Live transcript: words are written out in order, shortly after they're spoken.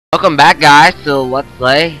Welcome back, guys, to Let's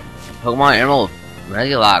Play Pokemon Emerald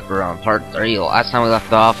Nuzlocke. We're on part 3. Last time we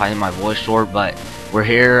left off, I had my voice short, but we're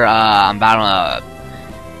here. I'm about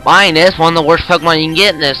buying this. One of the worst Pokemon you can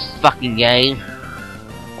get in this fucking game.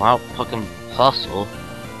 Wow, fucking puzzle.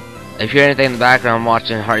 If you hear anything in the background, I'm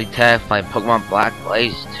watching Hardy Tech playing Pokemon Black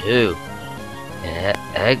Blaze 2.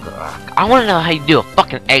 Egg lock. I want to know how you do a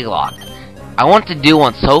fucking egg lock. I want to do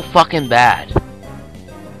one so fucking bad.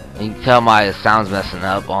 You can tell my sound's messing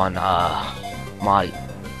up on my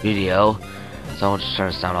video, so I'm just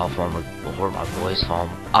trying to sound off on record my voice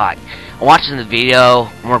from. I'm watching the video.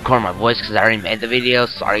 I'm recording my voice because I already made the video.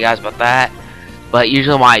 Sorry guys about that. But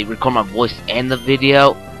usually when I record my voice and the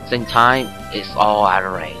video at the same time, it's all out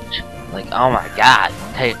of range. Like, oh my god,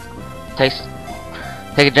 take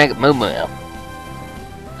a drink of Moo Moo.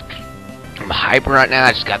 I'm hyper right now.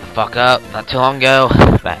 I just got the fuck up not too long ago.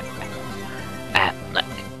 But at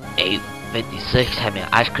 8:56, had me an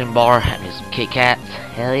ice cream bar, had me some Kit Kats.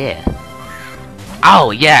 Hell yeah.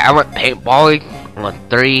 Oh yeah, I went paintballing on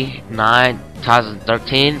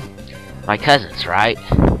 3/9/2013. My cousins, right?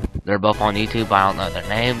 They're both on YouTube. I don't know their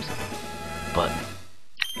names, but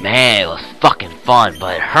man, it was fucking fun.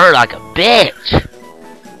 But it hurt like a bitch.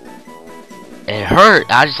 It hurt.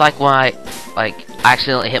 I just like when I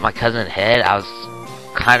accidentally hit my cousin in the head. I was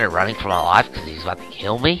kind of running for my life because he's about to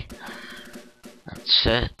kill me.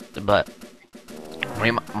 Shit. But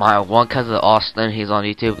my one cousin Austin, he's on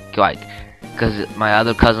YouTube, because my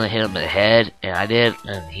other cousin hit him in the head, and I did,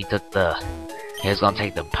 and he was gonna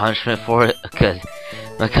take the punishment for it, because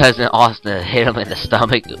my cousin Austin hit him in the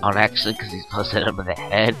stomach on accident, because he's supposed to hit him in the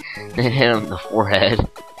head, then hit him in the forehead. It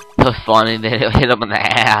was funny, then it hit him in the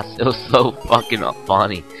ass. It was so fucking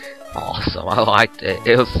funny. Awesome. I liked it.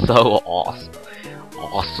 It was so awesome.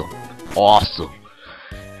 Awesome.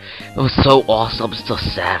 It was so awesome. I'm still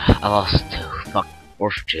sad. I lost to fucking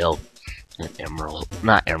Force Chill and Emerald.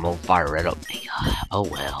 Not Emerald, Fire Red up me. Oh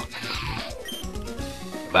well.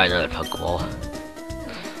 Buy another Pokeball.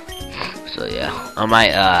 So yeah. I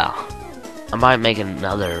might make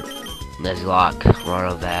another Nuzlocke run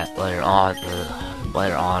of that later on in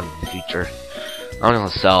the future. I'm gonna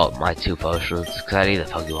sell my 2 potions because I need the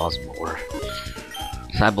Pokeballs more.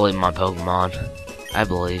 So I believe in my Pokemon. I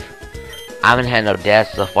believe. I haven't had no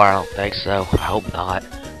deaths so far, I don't think so. I hope not.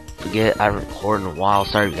 Forget, I haven't recorded in a while.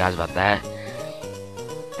 Sorry guys about that.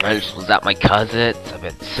 I just was at my cousin's. I've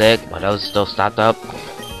been sick. My nose is still stopped up.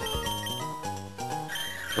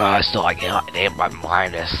 I still like it. Damn, my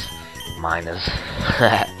minus.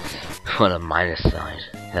 What a minus sign.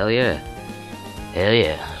 Hell yeah. Hell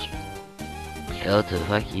yeah. Hell to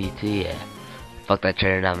fuck you too, yeah. Fuck that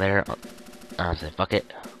trainer down there. I said fuck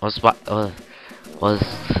it. What's about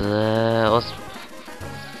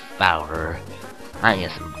her? I can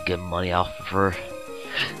get some good money off of her.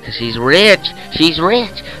 Cause she's rich! She's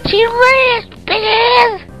rich! She's rich! Big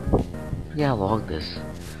ass! I forget how long this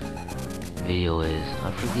video is.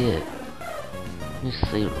 I forget. Let me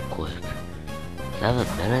see real quick. 7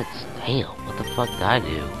 minutes? Damn, what the fuck did I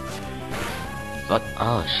do? Fuck,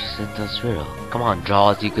 oh, she sent us real. Come on,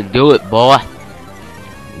 Jaws, you can do it, boy!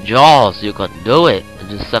 Jaws, you can do it! It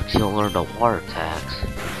just sucks you don't learn the water attacks.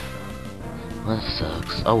 That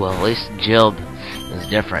sucks. Oh well, at least Jib is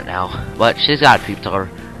different now. But she's got a peep to her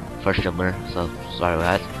first jumper, so sorry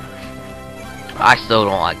guys. I still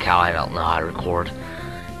don't like how I don't know how to record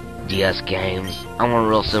DS games. I'm gonna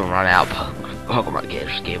real soon run out Pokemon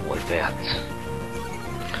games, Game Boy Advance.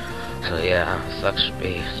 So yeah, sucks to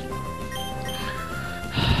be.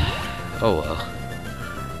 Oh well.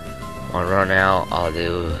 When I run out, I'll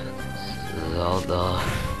do Zelda,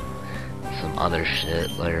 some other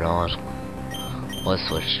shit later on. Let's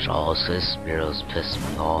switch Jaws, cause Spiro's pissing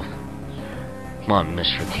me off. Come on,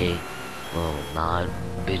 Mr. K. Little nod,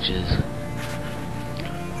 bitches.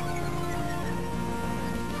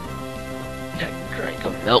 Take a drink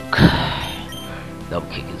of milk. Double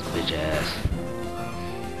kick his bitch ass.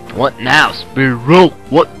 What now, Spiro?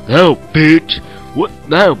 What now, bitch? What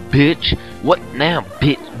now, bitch? What now,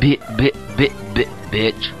 bitch?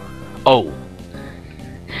 Bitch. Oh.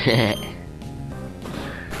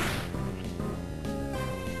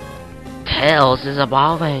 Tails is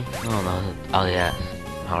evolving. Oh no. Oh yes.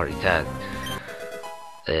 Already tagged.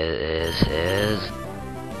 It is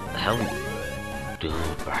how do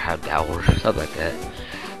or how Dower, something like that.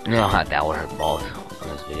 You know how Dower her balls on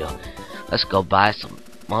this video. Let's go buy some.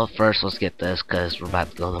 Well, first let's get this because we're about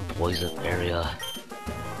to go to the poison area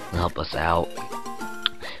and help us out.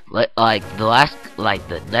 Like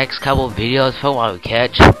the next couple of videos, Pokemon we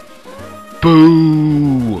catch,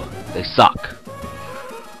 boo, they suck.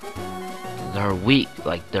 They're weak,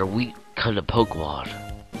 kind of Pokemon.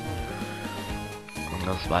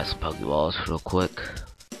 Let's buy some Pokeballs real quick.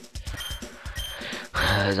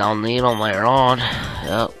 Cause I'll need them later on.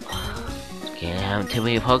 Yep. Can't have too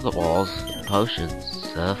many Pokeballs and potions and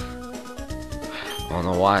stuff. I don't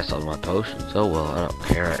know why I sold my potions. Oh well, I don't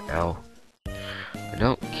care right now. I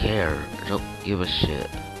don't care. I don't give a shit.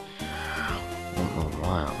 I don't know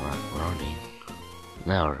why I'm not running.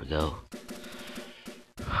 There we go.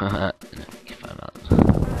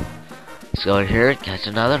 Let's go here and catch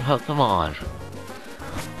another Pokemon.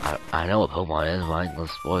 I know what Pokemon is, but I ain't gonna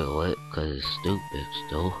spoil it because it's stupid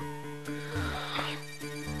still.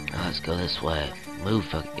 Let's go this way. Move,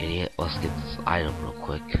 fucking idiot. Let's get this item real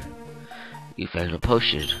quick. You found a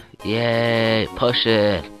potion. Yay!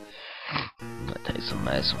 Potion! I'm gonna take some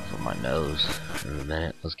medicine for my nose in a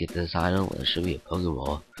minute. Let's get this item. There should be a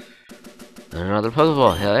Pokeball. And another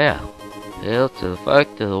Pokeball. Hell yeah! Hell to the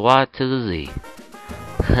fuck to the Y to the Z.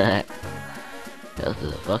 Hell to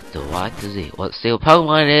the fuck to the Y to the Z. What steel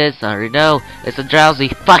Pokemon it is? I already know. It's a Drowsy.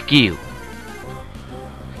 Fuck you!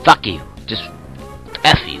 Fuck you! Just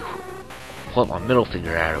F you! Point my middle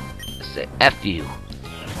finger at him. I say F you!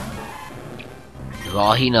 Cause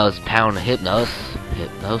all he knows is pound of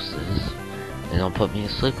hypnosis. And don't put me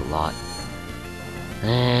to sleep a lot.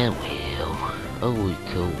 And will. Oh, we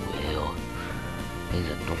cool will. He's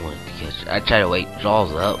annoying to catch. I try to wake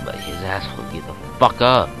Jaws up, but his ass will get the fuck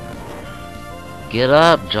up. Get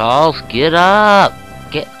up, Jaws, get up!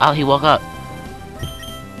 Get oh, he woke up.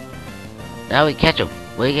 Now we catch him.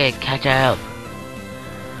 We can catch him.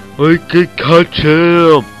 We can catch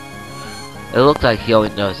him. It looks like he only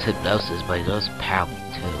knows hypnosis, but he knows pound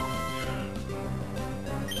too.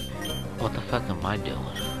 What the fuck am I doing?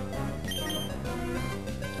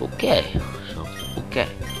 Okay, so okay.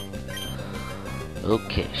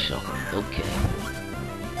 Okay, Sean. Okay.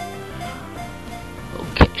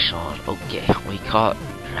 Okay, Sean. Okay, we caught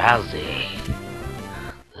Drowsy.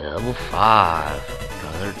 Level 5.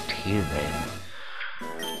 Another teammate.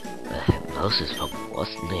 The hypnosis Pokemon.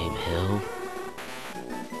 What's the name? Hill.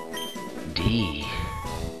 D.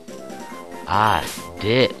 I.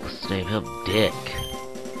 Dick. Let's name him Dick.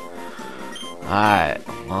 Alright.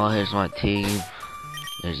 Well, here's my team.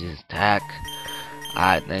 There's his attack.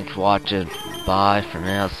 Alright, thanks for watching. Bye for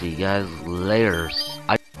now. See you guys later.